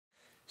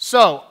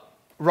So,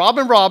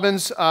 Robin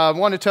Robbins, I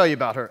want to tell you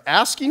about her.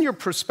 Asking your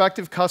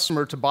prospective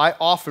customer to buy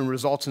often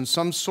results in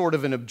some sort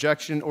of an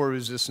objection or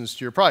resistance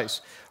to your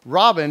price.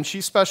 Robin,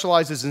 she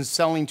specializes in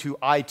selling to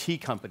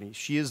IT companies.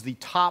 She is the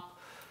top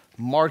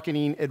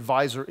marketing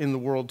advisor in the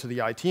world to the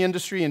IT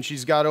industry, and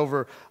she's got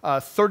over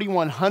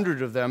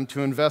 3,100 of them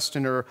to invest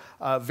in her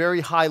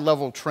very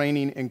high-level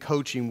training and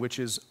coaching, which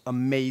is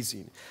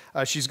amazing.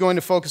 She's going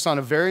to focus on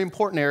a very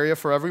important area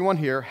for everyone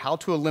here, how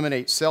to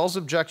eliminate sales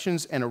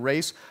objections and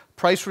erase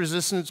price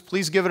resistance.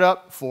 Please give it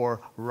up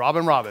for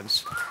Robin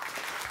Robbins.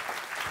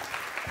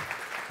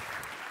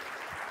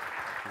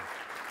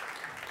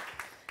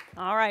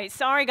 All right,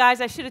 sorry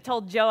guys, I should have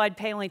told Joe I'd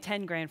pay only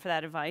 10 grand for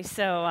that advice,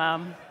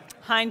 so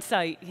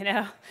hindsight, you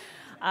know.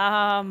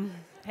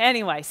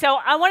 Anyway, so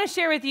I want to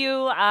share with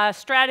you a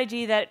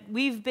strategy that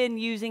we've been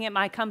using at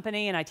my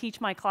company and I teach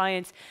my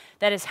clients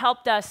that has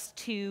helped us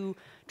to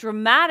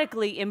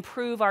dramatically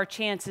improve our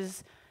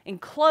chances in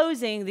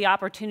closing the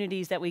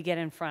opportunities that we get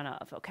in front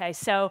of, okay?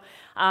 So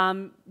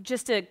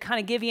just to kind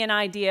of give you an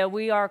idea,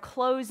 we are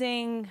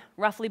closing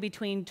roughly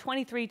between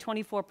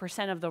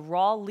 23–24% of the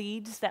raw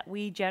leads that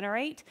we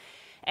generate,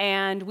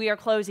 and we are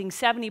closing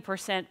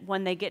 70%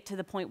 when they get to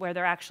the point where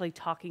they're actually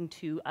talking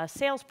to a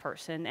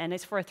salesperson, and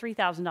it's for a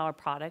 $3,000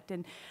 product.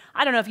 And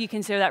I don't know if you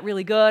consider that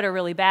really good or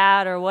really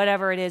bad or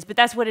whatever it is, but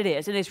that's what it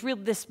is. And it's real,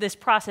 this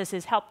process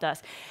has helped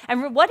us.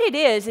 And what it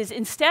is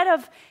instead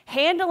of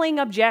handling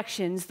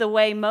objections the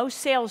way most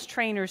sales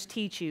trainers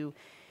teach you,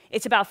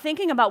 it's about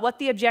thinking about what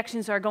the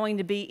objections are going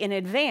to be in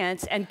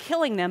advance and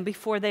killing them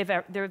before they've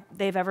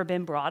ever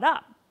been brought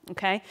up,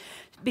 okay?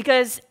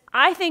 Because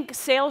I think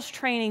sales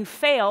training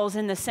fails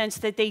in the sense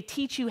that they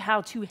teach you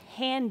how to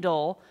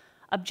handle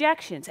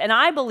objections. And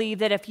I believe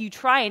that if you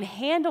try and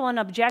handle an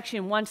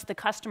objection once the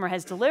customer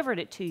has delivered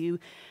it to you,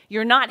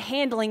 you're not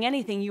handling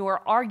anything, you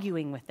are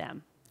arguing with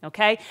them,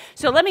 okay?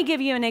 So let me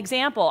give you an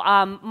example.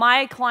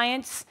 My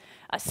clients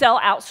sell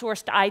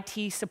outsourced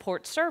IT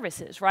support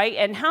services, right?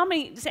 And how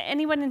many, does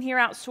anyone in here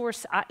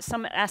outsource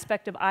some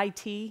aspect of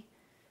IT,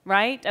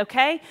 right?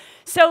 Okay?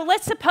 So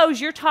let's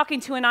suppose you're talking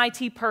to an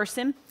IT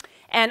person,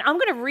 and I'm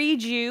going to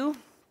read you,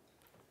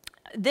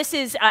 this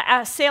is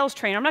a sales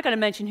trainer. I'm not going to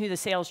mention who the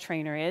sales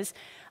trainer is,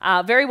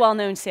 very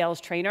well-known sales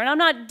trainer, and I'm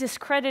not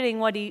discrediting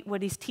what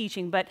he's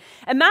teaching, but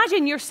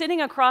imagine you're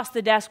sitting across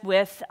the desk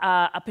with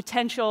a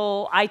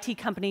potential IT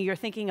company you're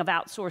thinking of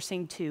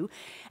outsourcing to,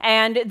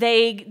 and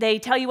they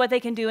tell you what they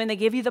can do, and they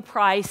give you the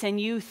price,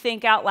 and you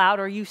think out loud,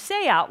 or you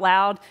say out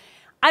loud,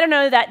 I don't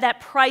know, that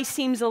price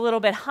seems a little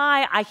bit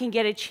high, I can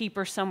get it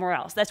cheaper somewhere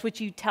else. That's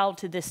what you tell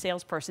to this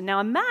salesperson. Now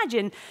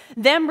imagine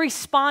them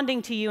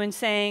responding to you and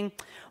saying,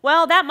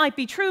 well, that might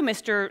be true,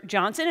 Mr.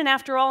 Johnson, and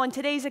after all, in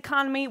today's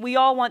economy, we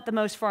all want the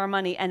most for our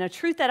money. And a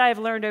truth that I've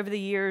learned over the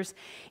years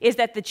is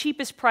that the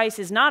cheapest price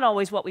is not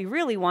always what we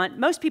really want.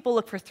 Most people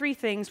look for three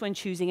things when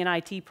choosing an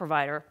IT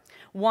provider.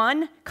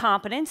 1,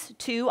 competence,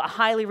 2, a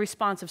highly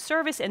responsive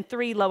service, and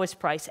 3, lowest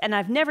price. And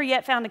I've never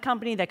yet found a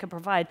company that could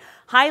provide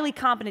highly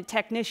competent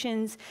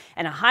technicians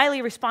and a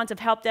highly responsive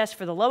help desk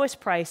for the lowest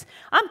price.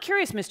 I'm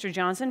curious, Mr.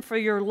 Johnson, for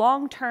your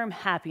long-term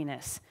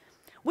happiness,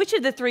 which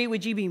of the 3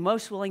 would you be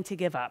most willing to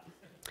give up?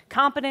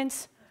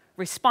 Competence,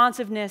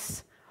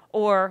 responsiveness,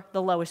 or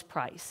the lowest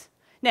price?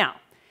 Now,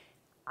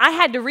 I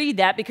had to read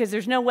that because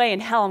there's no way in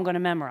hell I'm going to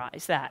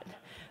memorize that.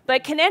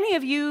 But can any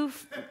of you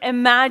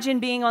imagine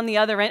being on the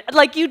other end?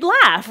 Like, you'd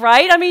laugh,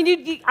 right? I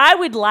mean, I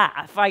would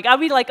laugh. Like, I'd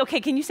be like,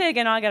 okay, can you say it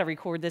again? Oh, I got to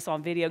record this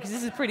on video because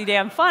this is pretty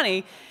damn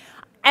funny.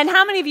 And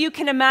how many of you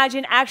can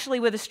imagine actually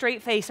with a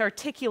straight face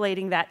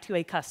articulating that to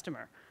a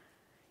customer?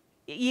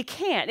 You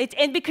can't.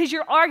 And because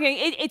you're arguing,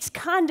 it's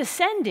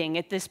condescending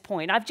at this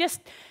point. I've just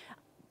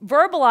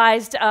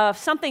verbalized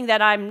something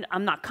that I'm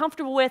not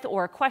comfortable with,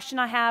 or a question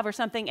I have or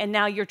something, and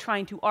now you're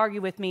trying to argue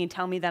with me and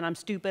tell me that I'm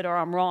stupid or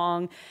I'm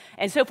wrong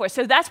and so forth.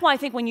 So that's why I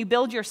think when you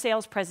build your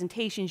sales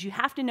presentations, you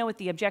have to know what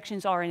the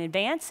objections are in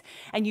advance,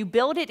 and you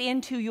build it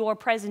into your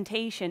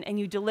presentation and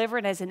you deliver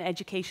it as an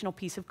educational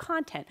piece of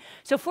content.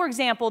 So for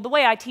example, the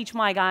way I teach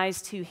my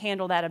guys to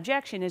handle that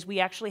objection is we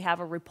actually have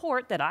a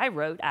report that I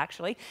wrote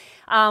actually,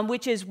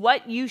 which is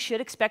what you should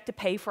expect to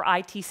pay for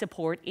IT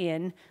support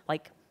in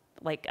like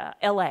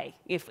LA,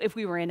 if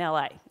we were in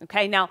LA,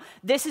 okay? Now,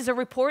 this is a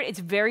report, it's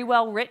very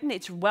well written,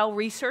 it's well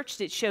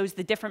researched, it shows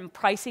the different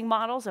pricing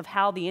models of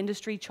how the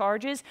industry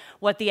charges,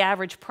 what the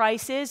average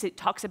price is, it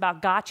talks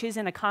about gotchas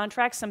in a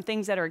contract, some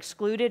things that are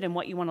excluded and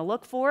what you want to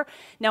look for.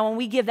 Now, when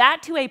we give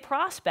that to a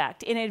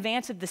prospect in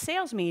advance of the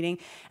sales meeting,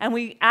 and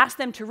we ask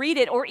them to read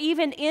it, or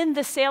even in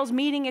the sales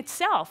meeting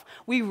itself,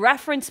 we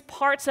reference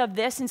parts of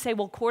this and say,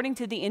 well, according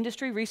to the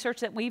industry research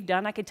that we've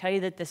done, I can tell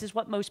you that this is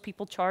what most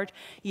people charge.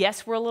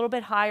 Yes, we're a little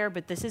bit higher,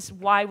 but this is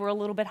why we're a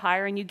little bit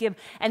higher, and you give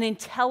an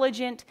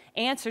intelligent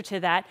answer to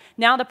that.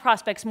 Now the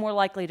prospect's more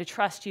likely to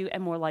trust you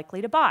and more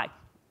likely to buy.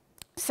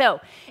 So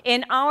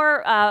in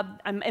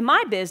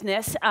my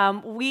business,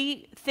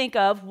 we think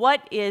of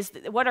what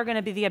are going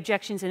to be the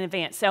objections in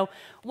advance. So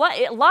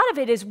a lot of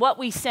it is what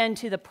we send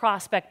to the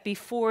prospect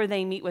before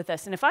they meet with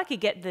us. And if I could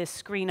get this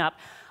screen up,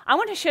 I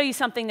want to show you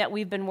something that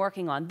we've been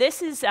working on.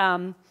 This is,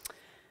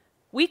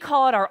 we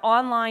call it our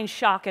online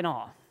shock and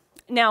awe.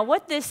 Now,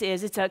 what this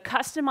is, it's a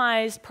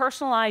customized,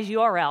 personalized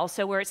URL.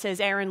 So where it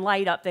says Aaron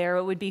Light up there,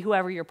 it would be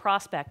whoever your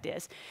prospect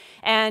is.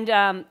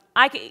 And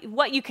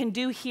what you can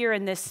do here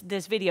in this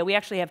video, we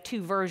actually have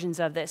two versions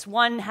of this.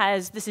 One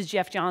has, this is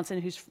Jeff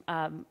Johnson, who's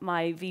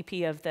my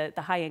VP of the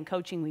high-end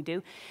coaching we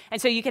do.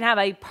 And so you can have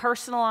a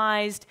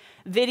personalized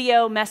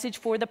video message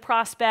for the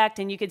prospect,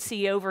 and you can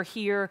see over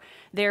here,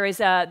 there's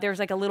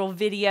like a little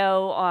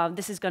video.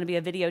 This is going to be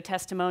a video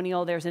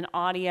testimonial. There's an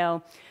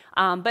audio.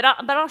 But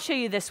I'll show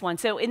you this one.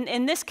 So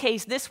in this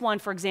case, this one,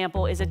 for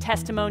example, is a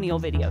testimonial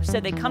video.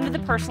 So they come to the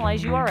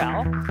personalized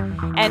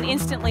URL, and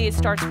instantly it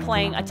starts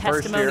playing a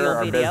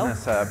testimonial video.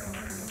 First year, our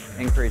business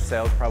increased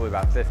sales probably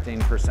about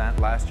 15%.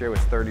 Last year was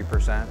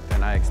 30%,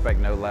 and I expect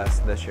no less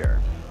this year.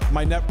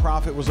 My net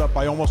profit was up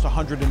by almost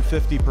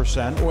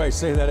 150%. Wait,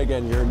 say that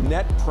again. Your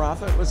net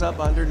profit was up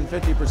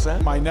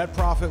 150%? My net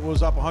profit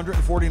was up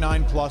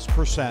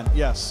 149+%,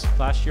 yes.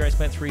 Last year I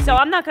spent 3 weeks. So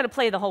I'm not going to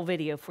play the whole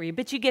video for you,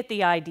 but you get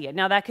the idea.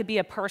 Now that could be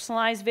a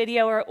personalized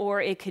video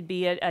or it could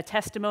be a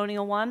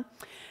testimonial one.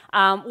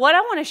 What I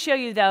want to show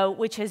you though,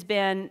 which has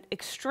been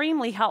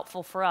extremely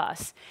helpful for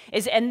us,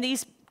 is, and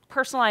these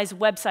personalized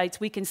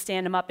websites, we can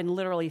stand them up in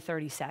literally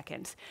 30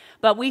 seconds.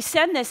 But we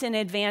send this in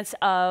advance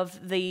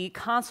of the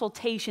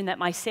consultation that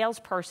my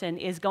salesperson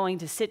is going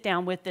to sit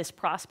down with this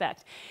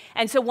prospect.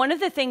 And so one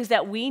of the things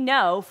that we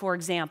know, for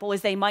example,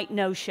 is they might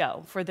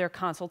no-show for their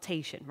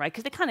consultation, right?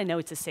 Because they kind of know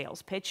it's a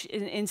sales pitch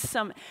in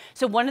some.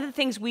 So one of the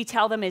things we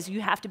tell them is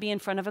you have to be in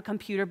front of a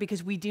computer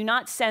because we do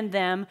not send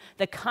them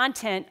the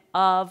content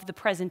of the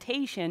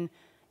presentation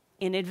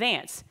in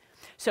advance.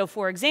 So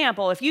for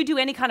example, if you do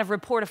any kind of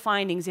report of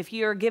findings, if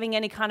you're giving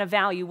any kind of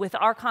value, with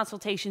our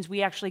consultations,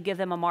 we actually give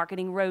them a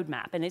marketing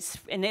roadmap.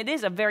 And it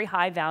is a very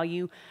high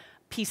value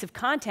piece of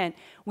content.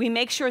 We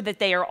make sure that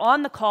they are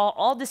on the call,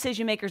 all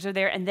decision makers are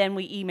there, and then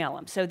we email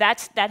them. So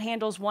that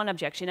handles one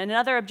objection.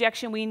 Another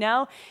objection we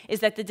know is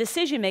that the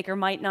decision maker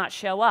might not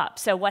show up.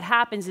 So what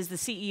happens is the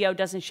CEO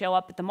doesn't show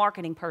up, but the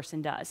marketing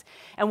person does.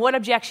 And what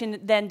objection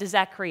then does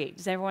that create?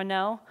 Does everyone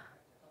know?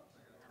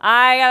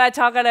 I got to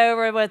talk it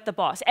over with the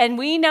boss. And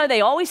we know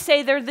they always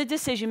say they're the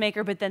decision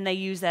maker, but then they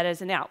use that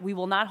as an out. We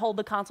will not hold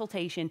the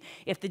consultation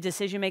if the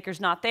decision maker's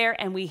not there.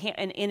 And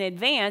in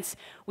advance,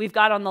 we've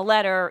got on the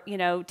letter, you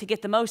know, to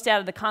get the most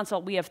out of the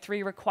consult, we have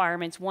 3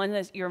 requirements. One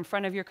is you're in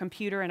front of your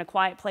computer in a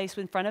quiet place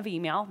in front of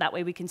email. That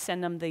way we can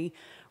send them the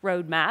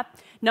roadmap.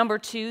 Number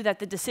 2, that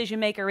the decision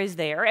maker is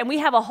there. And we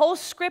have a whole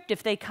script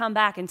if they come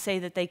back and say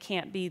that they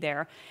can't be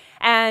there.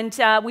 And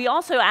we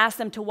also ask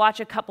them to watch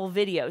a couple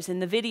videos,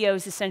 and the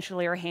videos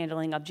essentially are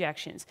handling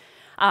objections.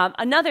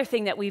 Another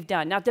thing that we've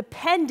done, now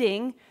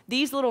depending,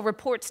 these little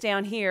reports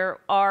down here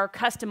are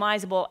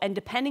customizable, and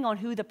depending on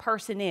who the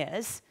person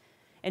is,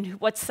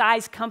 and what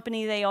size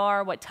company they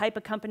are, what type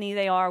of company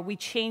they are, we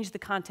change the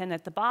content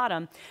at the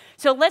bottom.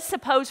 So let's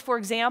suppose, for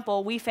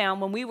example, we found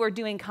when we were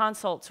doing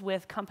consults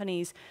with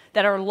companies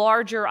that are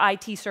larger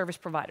IT service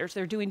providers,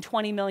 they're doing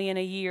 20 million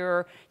a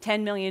year,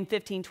 10 million,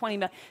 15, 20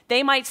 million.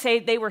 They might say,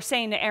 they were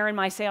saying to Aaron,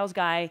 my sales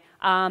guy,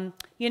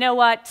 you know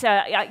what,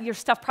 your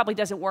stuff probably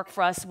doesn't work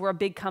for us. We're a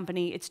big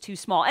company, it's too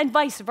small, and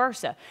vice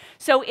versa.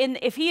 So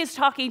if he is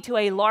talking to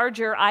a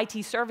larger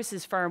IT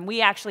services firm,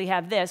 we actually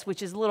have this,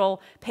 which is a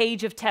little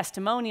page of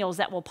testimonials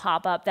that will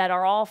pop up that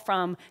are all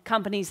from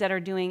companies that are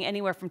doing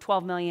anywhere from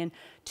 12 million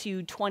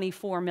to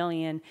 24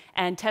 million,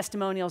 and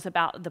testimonials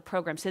about the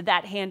program. So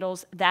that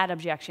handles that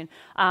objection.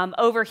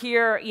 Over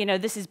here, you know,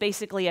 this is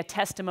basically a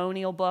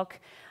testimonial book.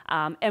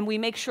 And we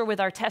make sure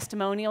with our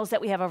testimonials that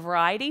we have a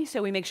variety.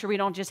 So we make sure we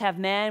don't just have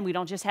men, we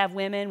don't just have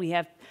women. We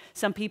have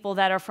some people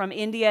that are from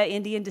India,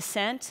 Indian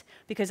descent,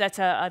 because that's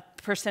a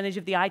percentage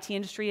of the IT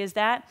industry is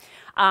that.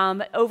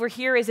 Over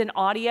here is an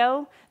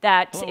audio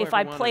that if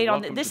I played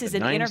on, this is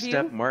an interview.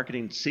 9-step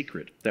marketing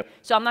secret.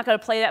 So I'm not going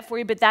to play that for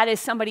you, but that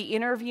is somebody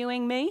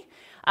interviewing me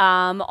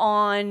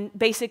on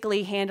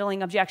basically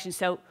handling objections.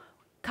 So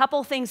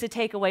couple things to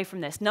take away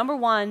from this. Number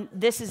 1,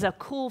 this is a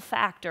cool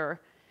factor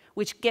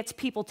which gets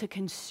people to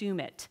consume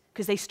it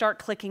because they start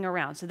clicking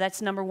around. So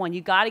that's number 1. You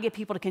got to get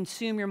people to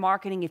consume your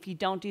marketing. If you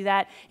don't do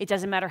that, it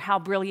doesn't matter how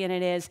brilliant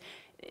it is,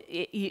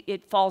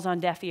 it falls on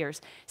deaf ears.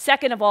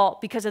 Second of all,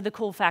 because of the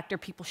cool factor,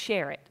 people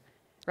share it,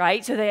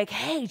 right? So they're like,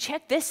 hey,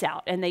 check this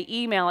out. And they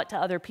email it to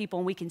other people,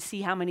 and we can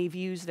see how many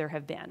views there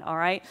have been, all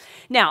right?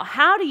 Now,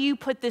 how do you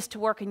put this to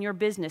work in your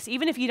business?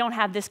 Even if you don't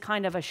have this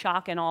kind of a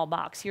shock and awe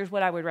box, here's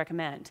what I would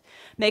recommend.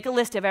 Make a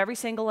list of every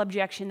single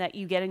objection that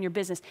you get in your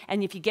business,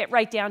 and if you get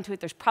right down to it,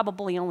 there's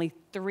probably only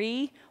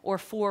 3 or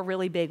 4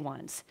 really big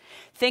ones.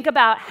 Think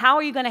about how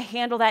are you going to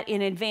handle that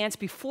in advance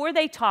before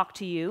they talk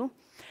to you.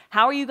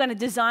 How are you going to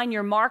design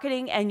your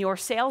marketing and your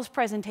sales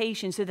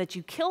presentation so that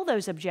you kill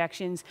those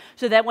objections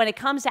so that when it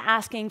comes to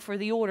asking for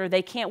the order,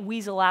 they can't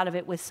weasel out of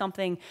it with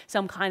something,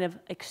 some kind of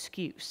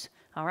excuse,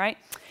 All right?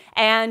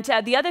 And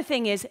the other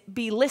thing is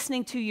be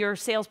listening to your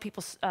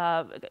salespeople's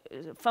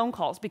phone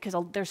calls, because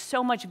there's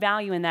so much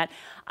value in that.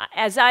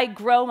 As I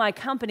grow my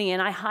company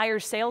and I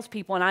hire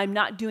salespeople and I'm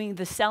not doing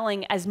the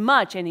selling as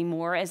much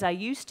anymore as I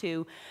used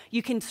to,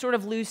 you can sort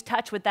of lose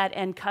touch with that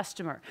end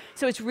customer.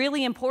 So it's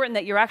really important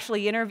that you're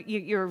actually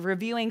you're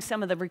reviewing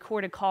some of the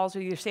recorded calls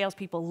with your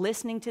salespeople,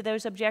 listening to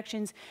those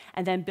objections,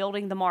 and then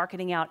building the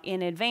marketing out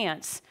in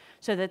advance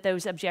so that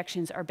those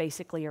objections are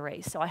basically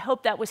erased. So I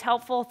hope that was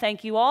helpful.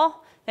 Thank you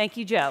all. Thank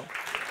you, Joe.